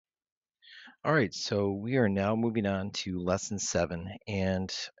All right, so we are now moving on to lesson 7.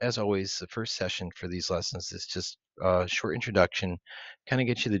 And as always, the first session for these lessons is just a short introduction, kind of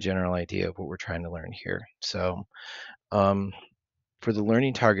get you the general idea of what we're trying to learn here. So, um, for the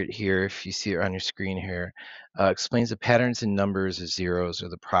learning target here, if you see it on your screen here, explains the patterns in numbers of zeros or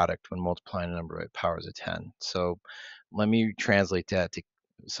the product when multiplying a number by powers of 10. So, let me translate that to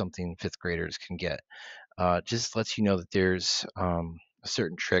something fifth graders can get. Just lets you know that there's a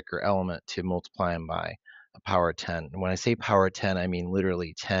certain trick or element to multiplying by a power of 10. And when I say power of 10, I mean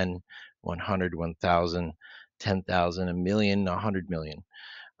literally 10, 100, 1,000, 10,000, a million, 100 million.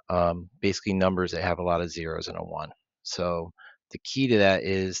 Basically numbers that have a lot of zeros and a 1. So the key to that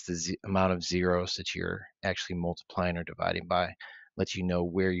is the amount of zeros that you're actually multiplying or dividing by. Lets you know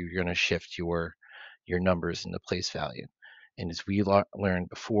where you're going to shift your numbers into place value. And as we learned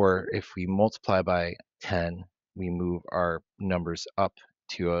before, if we multiply by 10, we move our numbers up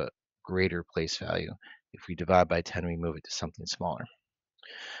to a greater place value. If we divide by 10, we move it to something smaller.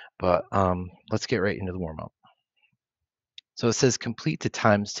 But let's get right into the warm up. So it says complete the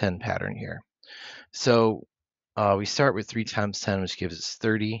times 10 pattern here. So we start with 3 times 10, which gives us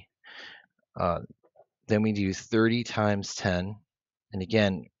 30. Uh, then we do 30 times 10. And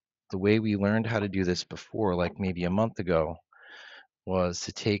again, the way we learned how to do this before, like maybe a month ago, was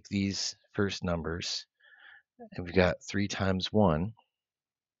to take these first numbers, and we've got 3 times 1,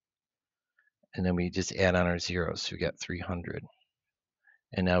 and then we just add on our zeros. So we got 300.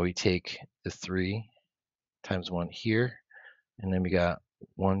 And now we take the 3 times 1 here, and then we got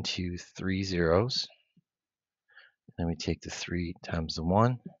 1, 2, 3 zeros. And then we take the 3 times the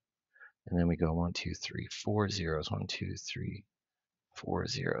 1, and then we go 1, 2, 3, 4 zeros. 1, 2, 3, 4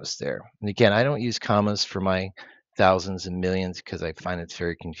 zeros there. And again, I don't use commas for my thousands and millions because I find it's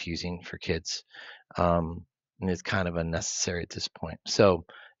very confusing for kids. And it's kind of unnecessary at this point. So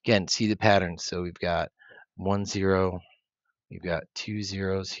again, see the pattern. So we've got 1 0, we've got 2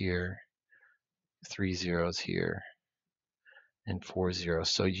 zeros here, 3 zeros here, and 4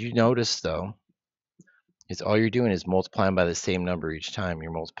 zeros. So you notice though, is all you're doing is multiplying by the same number each time.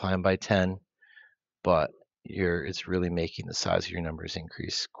 You're multiplying by 10, but it's really making the size of your numbers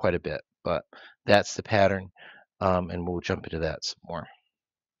increase quite a bit. But that's the pattern, and we'll jump into that some more.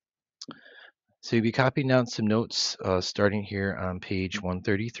 So you'll be copying down some notes starting here on page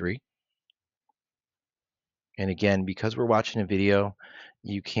 133. And again, because we're watching a video,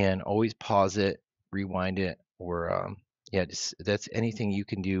 you can always pause it, rewind it, or yeah, that's anything you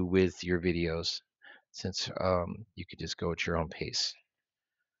can do with your videos, since you could just go at your own pace.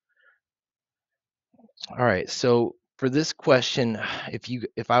 All right, so for this question,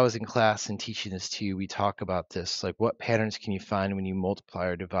 if I was in class and teaching this to you, we talk about this, like what patterns can you find when you multiply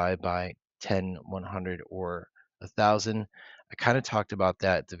or divide by 10, 100, or 1,000? I kind of talked about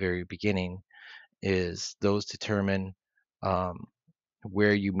that at the very beginning, is those determine um,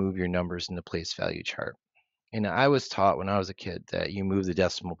 where you move your numbers in the place value chart. And I was taught when I was a kid that you move the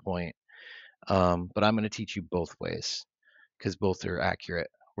decimal point, but I'm going to teach you both ways because both are accurate,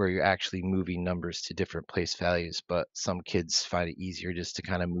 where you're actually moving numbers to different place values. But some kids find it easier just to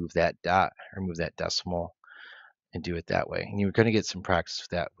kind of move that dot or move that decimal and do it that way. And you're going to get some practice with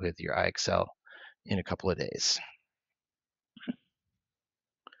that with your IXL in a couple of days.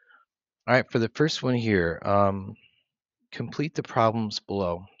 All right, for the first one here, complete the problems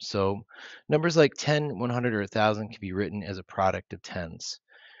below. So numbers like 10, 100, or 1,000 can be written as a product of tens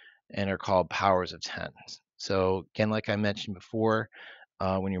and are called powers of 10. So again, like I mentioned before,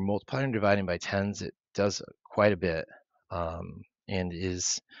 when you're multiplying and dividing by tens, it does quite a bit and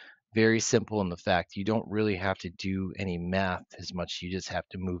is very simple in the fact you don't really have to do any math as much. You just have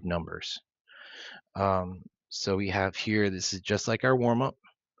to move numbers. So we have here, this is just like our warm-up.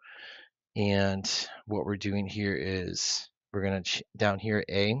 And what we're doing here is we're going to, down here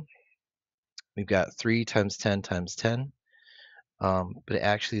A, we've got 3 times 10 times 10. But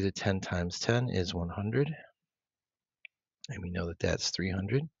actually the 10 times 10 is 100. And we know that that's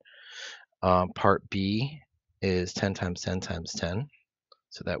 300. Part B is 10 times 10 times 10.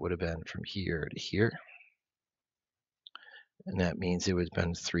 So that would have been from here to here. And that means it would have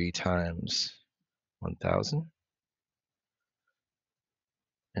been 3 times 1,000.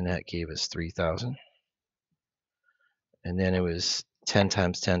 And that gave us 3,000. And then it was 10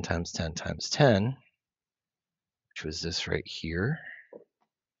 times 10 times 10 times 10, which was this right here.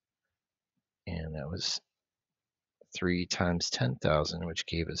 And that was 3 times 10,000, which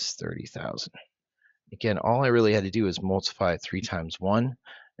gave us 30,000. Again, all I really had to do is multiply 3 times 1,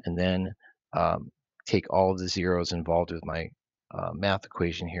 and then take all of the zeros involved with my math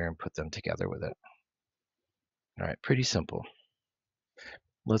equation here and put them together with it. All right, pretty simple.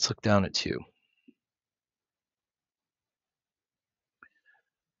 Let's look down at 2.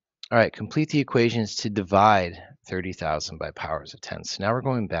 All right, complete the equations to divide 30,000 by powers of 10. So now we're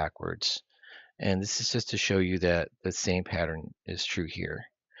going backwards. And this is just to show you that the same pattern is true here.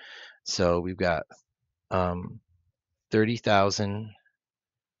 So we've got 30,000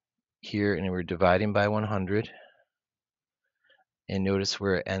 here, and we're dividing by 100. And notice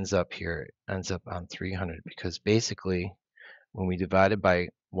where it ends up here. It ends up on 300 because basically when we divided by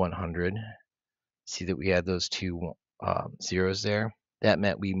 100, see that we had those two zeros there? That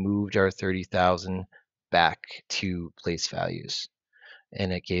meant we moved our 30,000 back to place values,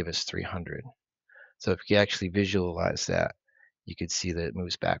 and it gave us 300. So if you actually visualize that, you could see that it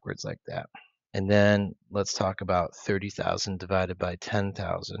moves backwards like that. And then let's talk about 30,000 divided by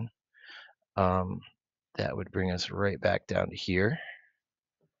 10,000. That would bring us right back down to here,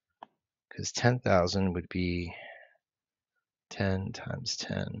 because 10,000 would be 10 times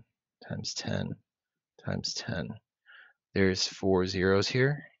 10 times 10 times 10. There's 4 zeros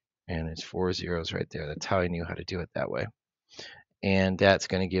here, and there's 4 zeros right there. That's how I knew how to do it that way. And that's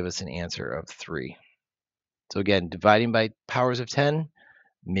going to give us an answer of 3. So again, dividing by powers of 10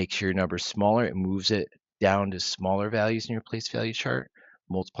 makes your number smaller. It moves it down to smaller values in your place value chart.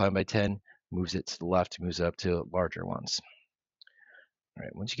 Multiplying by 10 moves it to the left, moves it up to larger ones. All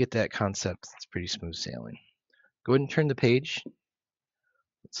right, once you get that concept, it's pretty smooth sailing. Go ahead and turn the page.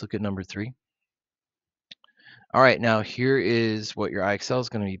 Let's look at number 3. All right, now here is what your IXL is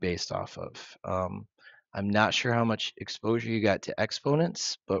going to be based off of. I'm not sure how much exposure you got to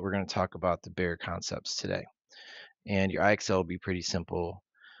exponents, but we're going to talk about the bare concepts today. And your IXL will be pretty simple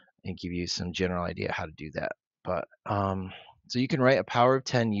and give you some general idea how to do that. But so you can write a power of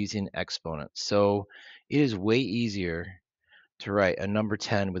 10 using exponents. So it is way easier to write a number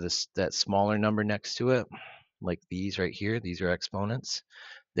 10 with that smaller number next to it, like these right here. These are exponents.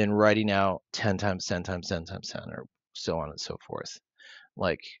 Than writing out 10 times 10 times 10 times 10, or so on and so forth.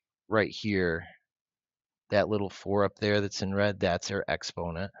 Like right here, that little 4 up there that's in red, that's our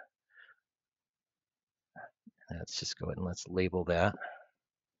exponent. Let's just go ahead and let's label that.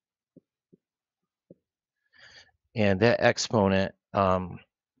 And that exponent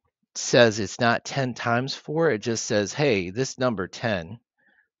says it's not 10 times 4. It just says, hey, this number 10,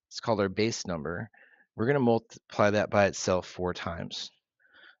 it's called our base number. We're going to multiply that by itself 4 times.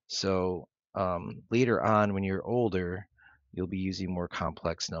 So later on, when you're older, you'll be using more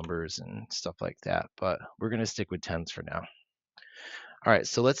complex numbers and stuff like that. But we're going to stick with 10s for now. All right,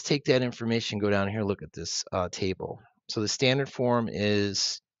 so let's take that information, go down here, look at this table. So the standard form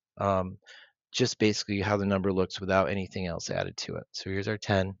is just basically how the number looks without anything else added to it. So here's our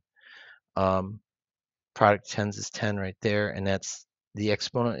 10. Product 10s is 10 right there, and that's the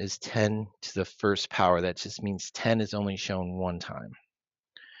exponent is 10 to the first power. That just means 10 is only shown one time.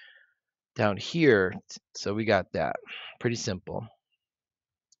 Down here, so we got that. Pretty simple.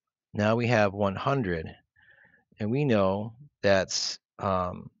 Now we have 100, and we know that's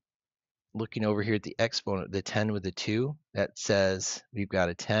looking over here at the exponent, the 10 with the 2, that says we've got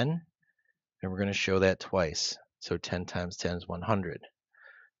a 10, and we're going to show that twice. So 10 times 10 is 100,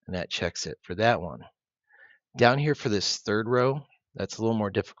 and that checks it for that one. Down here for this third row, that's a little more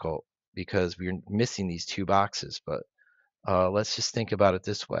difficult because we're missing these 2 boxes, but let's just think about it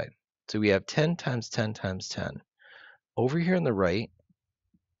this way. So we have 10 times 10 times 10. Over here on the right,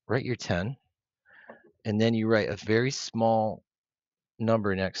 write your 10, and then you write a very small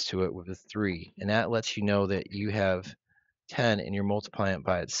number next to it with a 3, and that lets you know that you have 10 and you're multiplying it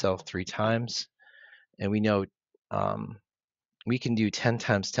by itself 3 times. And we know we can do 10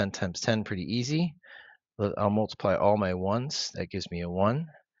 times 10 times 10 pretty easy. I'll multiply all my 1s. That gives me a 1.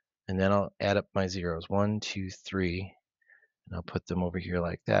 And then I'll add up my zeros. 1, 2, 3. And I'll put them over here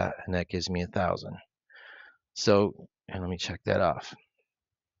like that. And that gives me 1,000. So, and let me check that off.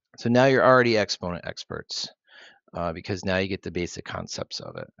 So now you're already exponent experts. Because now you get the basic concepts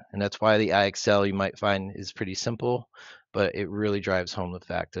of it. And that's why the IXL you might find is pretty simple, but it really drives home the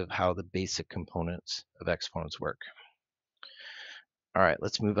fact of how the basic components of exponents work. All right,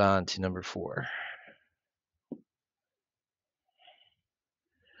 let's move on to number 4.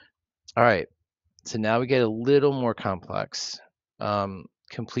 All right, so now we get a little more complex.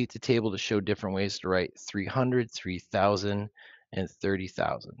 Complete the table to show different ways to write 300, 3,000, and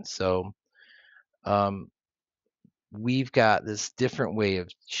 30,000. So we've got this different way of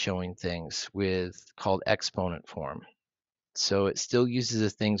showing things called exponent form. So it still uses the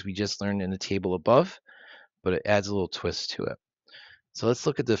things we just learned in the table above, but it adds a little twist to it. So let's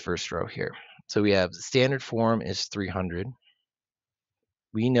look at the first row here. So we have the standard form is 300.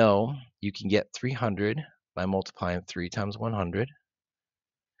 We know you can get 300 by multiplying 3 times 100.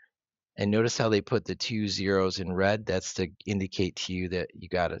 And notice how they put the 2 zeros in red. That's to indicate to you that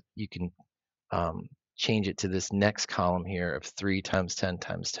you can change it to this next column here of 3 times 10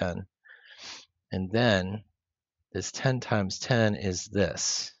 times 10. And then this 10 times 10 is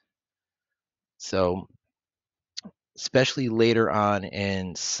this. So especially later on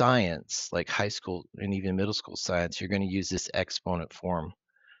in science, like high school and even middle school science, you're going to use this exponent form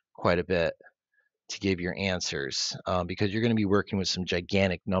quite a bit to give your answers because you're going to be working with some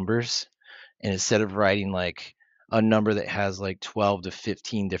gigantic numbers. And instead of writing like a number that has like 12 to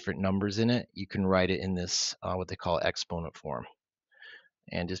 15 different numbers in it, you can write it in this what they call exponent form,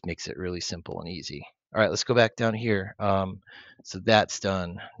 and just makes it really simple and easy. All right, let's go back down here. So that's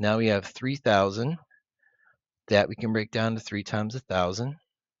done. Now we have 3,000. That we can break down to 3 times 1,000.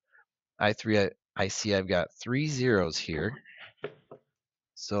 I see I've got 3 zeros here.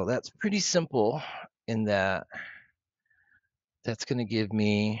 So that's pretty simple in that that's going to give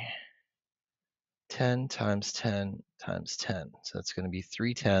me 10 times 10 times 10. So that's going to be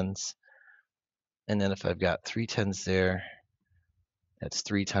 3 tens. And then if I've got 3 tens there, that's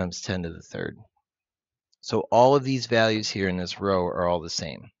 3 times 10 to the third. So all of these values here in this row are all the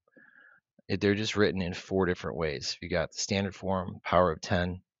same. They're just written in 4 different ways. You got the standard form, power of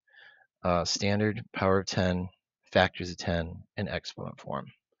 10, standard, power of 10, factors of 10, and exponent form.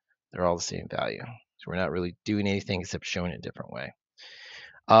 They're all the same value. So we're not really doing anything except showing it a different way.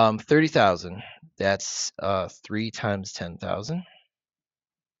 30,000, that's 3 times 10,000.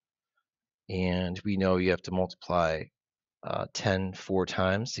 And we know you have to multiply 10 4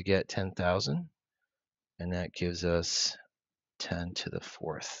 times to get 10,000. And that gives us 10 to the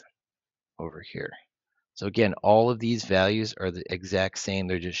fourth over here. So again, all of these values are the exact same.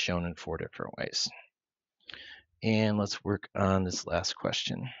 They're just shown in 4 different ways. And let's work on this last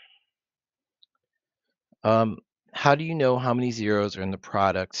question. How do you know how many zeros are in the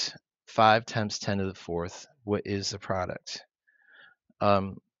product? 5 times 10 to the fourth. What is the product?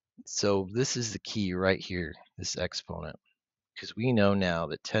 So this is the key right here, this exponent, because we know now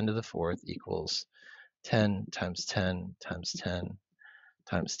that 10 to the fourth equals 10 times 10 times 10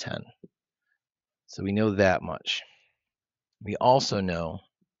 times 10. So we know that much. We also know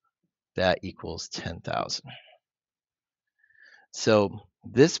that equals 10,000. So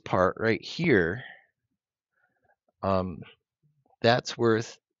this part right here, that's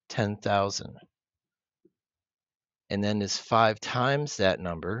worth 10,000. And then this 5 times that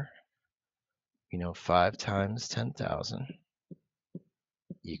number, 5 times 10,000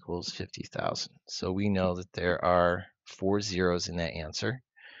 equals 50,000. So we know that there are 4 zeros in that answer,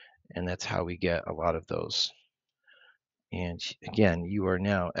 and that's how we get a lot of those. And again, you are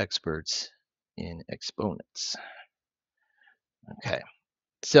now experts in exponents. Okay,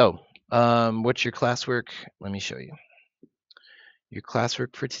 so what's your classwork? Let me show you. Your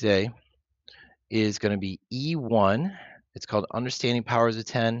classwork for today is going to be E1. It's called Understanding Powers of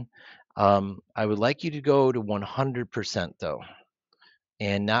 10. I would like you to go to 100% though,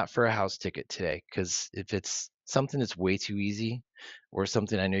 and not for a house ticket today, because if it's something that's way too easy or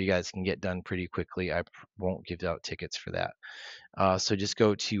something I know you guys can get done pretty quickly, I won't give out tickets for that. So just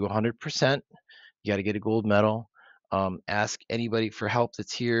go to 100%. You got to get a gold medal. Ask anybody for help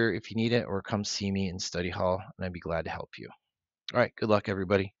that's here if you need it, or come see me in study hall, and I'd be glad to help you. All right, good luck,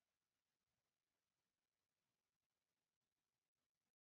 everybody.